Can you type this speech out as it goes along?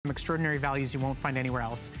some extraordinary values you won't find anywhere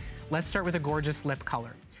else. Let's start with a gorgeous lip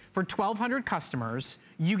color. For 1,200 customers,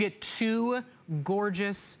 you get 2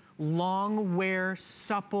 gorgeous, long wear,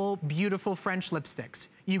 supple, beautiful French lipsticks.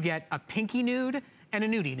 You get a pinky nude and a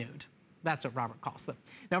nudie nude. That's what Robert calls them.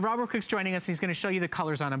 Now, Robert Cook's joining us. He's gonna show you the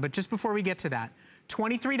colors on them, but just before we get to that,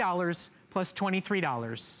 $23 plus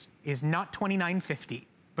 $23 is not $29.50,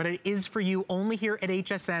 but it is for you only here at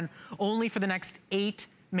HSN, only for the next 8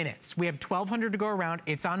 minutes. We have 1,200 to go around.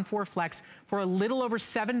 It's on 4 Flex. For a little over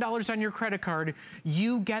 $7 on your credit card,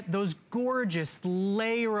 you get those gorgeous,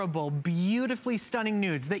 layerable, beautifully stunning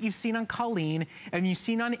nudes that you've seen on Colleen, and you've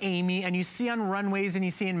seen on Amy, and you see on runways, and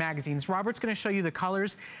you see in magazines. Robert's gonna show you the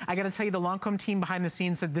colors. I gotta tell you, the Lancme team behind the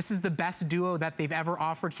scenes said this is the best duo that they've ever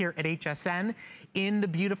offered here at HSN in the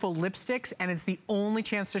beautiful lipsticks, and it's the only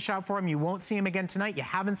chance to shop for them. You won't see them again tonight. You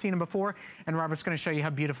haven't seen them before, and Robert's gonna show you how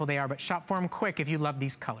beautiful they are, but shop for them quick if you love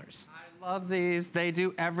these colors. I love these. They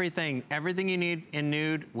do everything. Everything you need in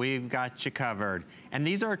nude, we've got you covered. And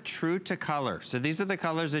these are true to color. So these are the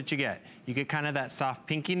colors that you get. You get kind of that soft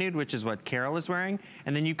pinky nude, which is what Carol is wearing.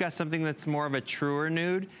 And then you've got something that's more of a truer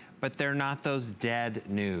nude, but they're not those dead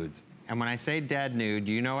nudes. And when I say dead nude,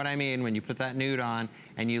 you know what I mean when you put that nude on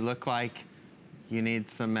and you look like you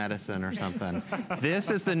need some medicine or something.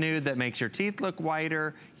 This is the nude that makes your teeth look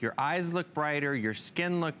whiter, your eyes look brighter, your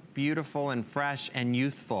skin look beautiful and fresh and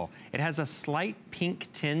youthful. It has a slight pink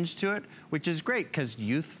tinge to it, which is great because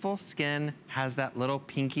youthful skin has that little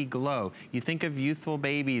pinky glow. You think of youthful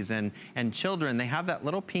babies and children, they have that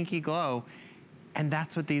little pinky glow, and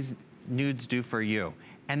that's what these nudes do for you.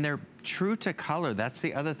 And they're true to color, that's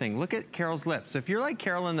the other thing. Look at Carol's lips. So if you're like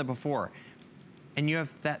Carol in the before, and you have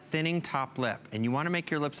that thinning top lip, and you wanna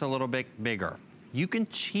make your lips a little bit bigger, you can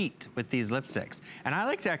cheat with these lipsticks. And I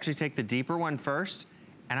like to actually take the deeper one first,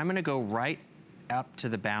 and I'm gonna go right up to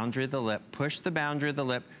the boundary of the lip, push the boundary of the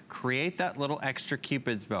lip, create that little extra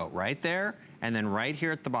Cupid's bow right there, and then right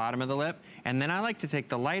here at the bottom of the lip. And then I like to take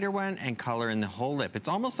the lighter one and color in the whole lip. It's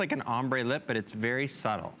almost like an ombre lip, but it's very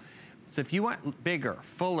subtle. So if you want bigger,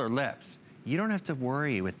 fuller lips, you don't have to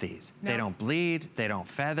worry with these. No. They don't bleed, they don't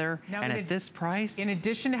feather, now, and at this price. In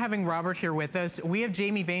addition to having Robert here with us, we have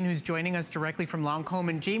Jamie Vane who's joining us directly from Lancme,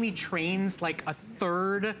 and Jamie trains like a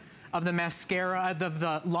third of the mascara, of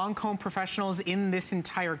the Lancme professionals in this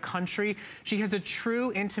entire country. She has a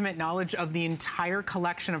true intimate knowledge of the entire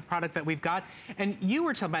collection of product that we've got. And you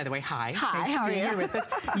were telling, by the way, hi. Hi, how are you? Here with us.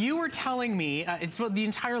 You were telling me, it's what the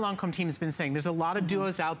entire Lancme team has been saying. There's a lot of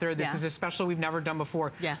duos out there. This is a special we've never done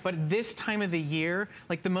before. Yes. But this time of the year,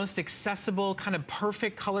 like the most accessible, kind of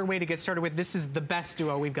perfect colorway to get started with, this is the best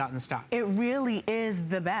duo we've got in stock. It really is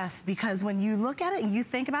the best, because when you look at it and you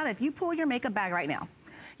think about it, if you pull your makeup bag right now,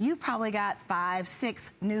 you've probably got 5, 6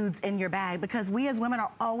 nudes in your bag, because we as women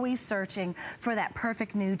are always searching for that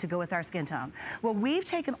perfect nude to go with our skin tone. Well, we've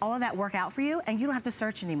taken all of that work out for you, and you don't have to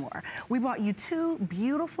search anymore. We brought you 2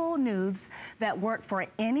 beautiful nudes that work for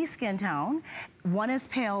any skin tone. One is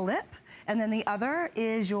pale lip, and then the other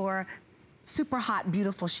is your super hot,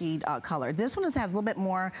 beautiful shade color. This one has a little bit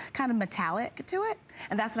more kind of metallic to it,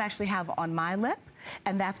 and that's what I actually have on my lip,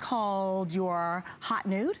 and that's called your hot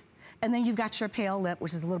nude. And then you've got your pale lip,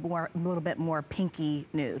 which is a little bit more pinky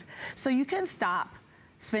nude. So you can stop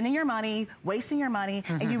spending your money, wasting your money,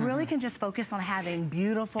 and you really can just focus on having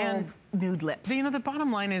beautiful nude lips. You know, the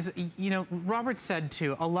bottom line is, you know, Robert said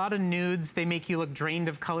too, a lot of nudes, they make you look drained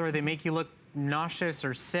of color, they make you look nauseous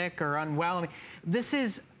or sick or unwell. I mean, this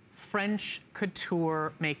is French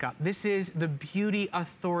couture makeup. This is the beauty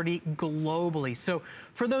authority globally. So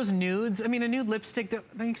for those nudes, I mean, a nude lipstick, don't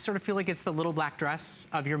you sort of feel like it's the little black dress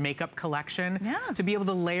of your makeup collection? Yeah. To be able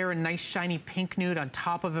to layer a nice shiny pink nude on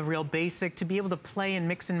top of a real basic, to be able to play and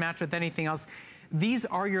mix and match with anything else. These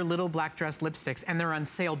are your little black dress lipsticks, and they're on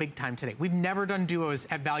sale big time today. We've never done duos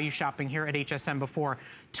at value shopping here at HSN before.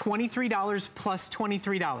 $23 plus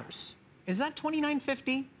 $23. Is that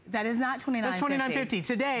 $29.50? That is not $29.50. That's $29.50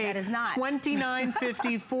 today. That is not.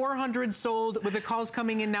 $29.50, 400 sold, with the calls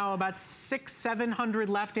coming in now, about 700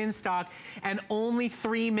 left in stock, and only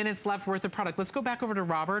 3 minutes left worth of product. Let's go back over to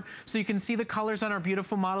Robert so you can see the colors on our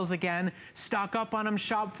beautiful models again. Stock up on them,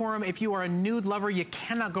 shop for them. If you are a nude lover, you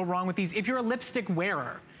cannot go wrong with these. If you're a lipstick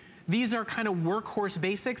wearer, these are kind of workhorse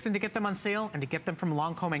basics, and to get them on sale and to get them from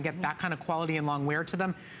Lancme and get that kind of quality and long wear to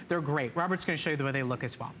them, they're great. Robert's gonna show you the way they look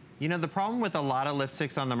as well. You know, the problem with a lot of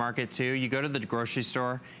lipsticks on the market too, you go to the grocery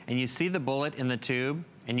store and you see the bullet in the tube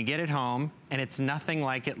and you get it home and it's nothing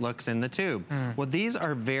like it looks in the tube. Well, these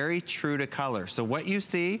are very true to color. So what you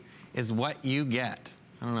see is what you get.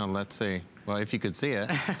 I don't know, let's see. Well, if you could see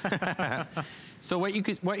it. So what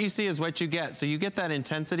you see is what you get. So you get that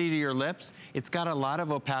intensity to your lips. It's got a lot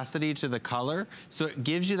of opacity to the color, so it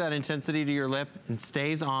gives you that intensity to your lip and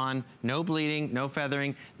stays on, no bleeding, no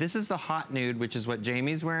feathering. This is the hot nude, which is what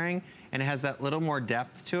Jamie's wearing, and it has that little more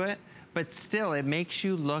depth to it, but still it makes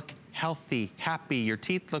you look healthy, happy, your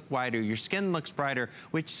teeth look whiter, your skin looks brighter,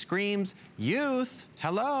 which screams youth.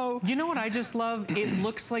 Hello. You know what I just love? It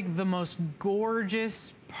looks like the most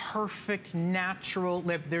gorgeous, perfect, natural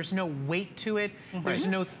lip. There's no weight to it. There's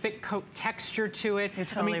no thick coat texture to it. You're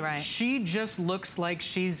totally right. She just looks like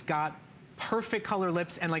she's got perfect color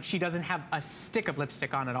lips and like she doesn't have a stick of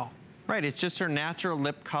lipstick on at all. Right, it's just her natural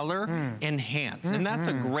lip color enhanced. And that's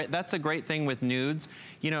a great thing with nudes.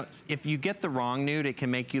 You know, if you get the wrong nude, it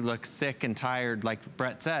can make you look sick and tired, like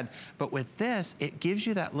Brett said. But with this, it gives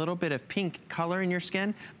you that little bit of pink color in your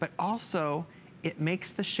skin, but also it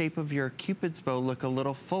makes the shape of your Cupid's bow look a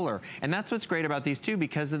little fuller. And that's what's great about these two,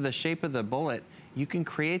 because of the shape of the bullet, you can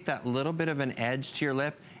create that little bit of an edge to your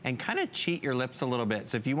lip and kind of cheat your lips a little bit.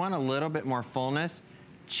 So if you want a little bit more fullness,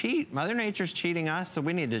 cheat. Mother Nature's cheating us, so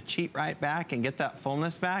we need to cheat right back and get that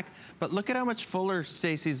fullness back. But look at how much fuller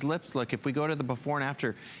Stacey's lips look. If we go to the before and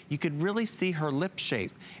after, you could really see her lip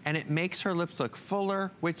shape, and it makes her lips look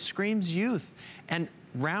fuller, which screams youth. And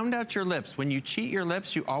round out your lips. When you cheat your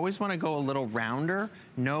lips, you always want to go a little rounder,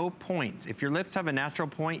 no points. If your lips have a natural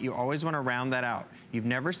point, you always want to round that out. You've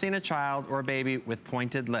never seen a child or a baby with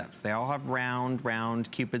pointed lips. They all have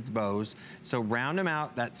round Cupid's bows. So round them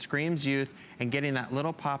out, that screams youth, and getting that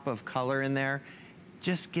little pop of color in there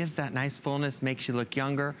just gives that nice fullness, makes you look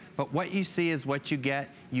younger. But what you see is what you get.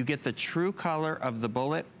 You get the true color of the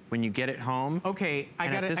bullet when you get it home. Okay, I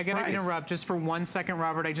gotta interrupt just for 1 second,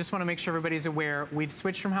 Robert. I just wanna make sure everybody's aware. We've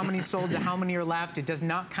switched from how many sold to how many are left. It does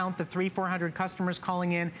not count the 300-400 customers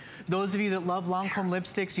calling in. Those of you that love Lancome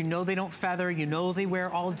lipsticks, you know they don't feather, you know they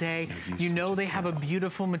wear all day, you know they have a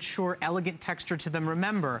beautiful, mature, elegant texture to them.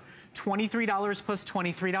 Remember, $23 plus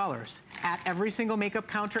 $23 at every single makeup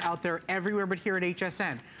counter out there, everywhere but here at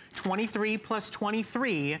HSN. 23 plus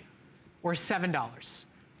 23 or $7.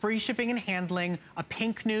 Free shipping and handling, a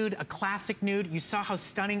pink nude, a classic nude. You saw how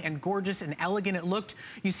stunning and gorgeous and elegant it looked.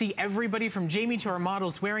 You see everybody from Jamie to our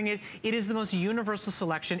models wearing it. It is the most universal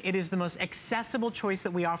selection. It is the most accessible choice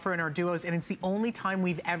that we offer in our duos, and it's the only time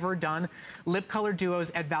we've ever done lip color duos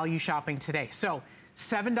at Value Shopping today. So,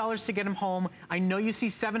 $7 to get them home. I know you see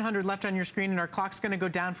 700 left on your screen, and our clock's gonna go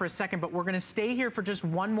down for a second, but we're gonna stay here for just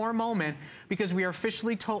one more moment because we are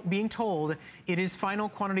officially being told it is final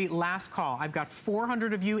quantity, last call. I've got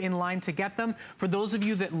 400 of you in line to get them. For those of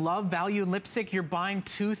you that love value lipstick, you're buying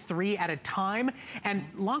 2, 3 at a time. And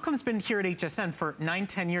Lancome's been here at HSN for 9,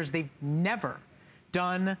 10 years. They've never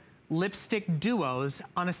done lipstick duos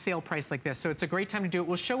on a sale price like this. So it's a great time to do it.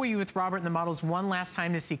 We'll show you with Robert and the models one last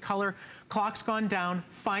time to see color. Clock's gone down.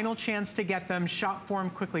 Final chance to get them. Shop for them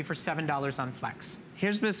quickly for $7 on Flex.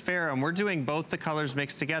 Here's Miss Farah, and we're doing both the colors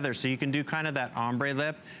mixed together. So you can do kind of that ombre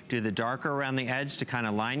lip, do the darker around the edge to kind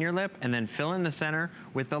of line your lip, and then fill in the center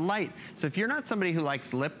with the light. So if you're not somebody who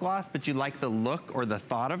likes lip gloss, but you like the look or the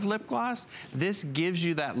thought of lip gloss, this gives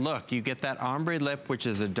you that look. You get that ombre lip, which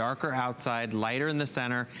is a darker outside, lighter in the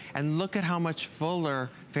center, and look at how much fuller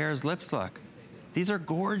Farah's lips look. These are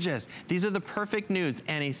gorgeous. These are the perfect nudes.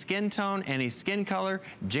 Any skin tone, any skin color.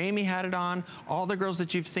 Jamie had it on. All the girls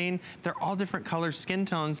that you've seen, they're all different color skin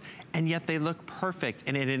tones, and yet they look perfect,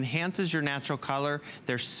 and it enhances your natural color.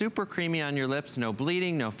 They're super creamy on your lips. No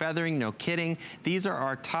bleeding, no feathering, no kidding. These are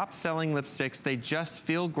our top selling lipsticks. They just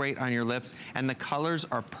feel great on your lips, and the colors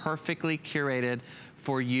are perfectly curated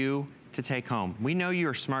for you to take home. We know you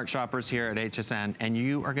are smart shoppers here at HSN, and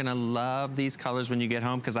you are gonna love these colors when you get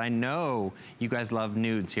home, because I know you guys love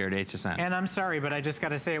nudes here at HSN. And I'm sorry, but I just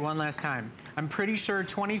gotta say it one last time. I'm pretty sure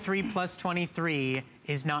 23 plus 23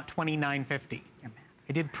 is not 29.50.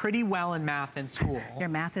 I did pretty well in math in school. Your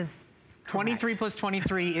math is 23 plus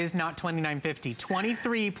 23 is not 29.50.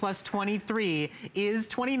 23 plus 23 is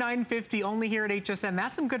 29.50 only here at HSN.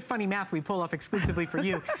 That's some good funny math we pull off exclusively for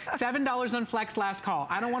you. $7 on Flex, last call.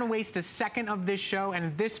 I don't want to waste a second of this show, and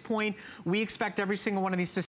at this point, we expect every single one of these to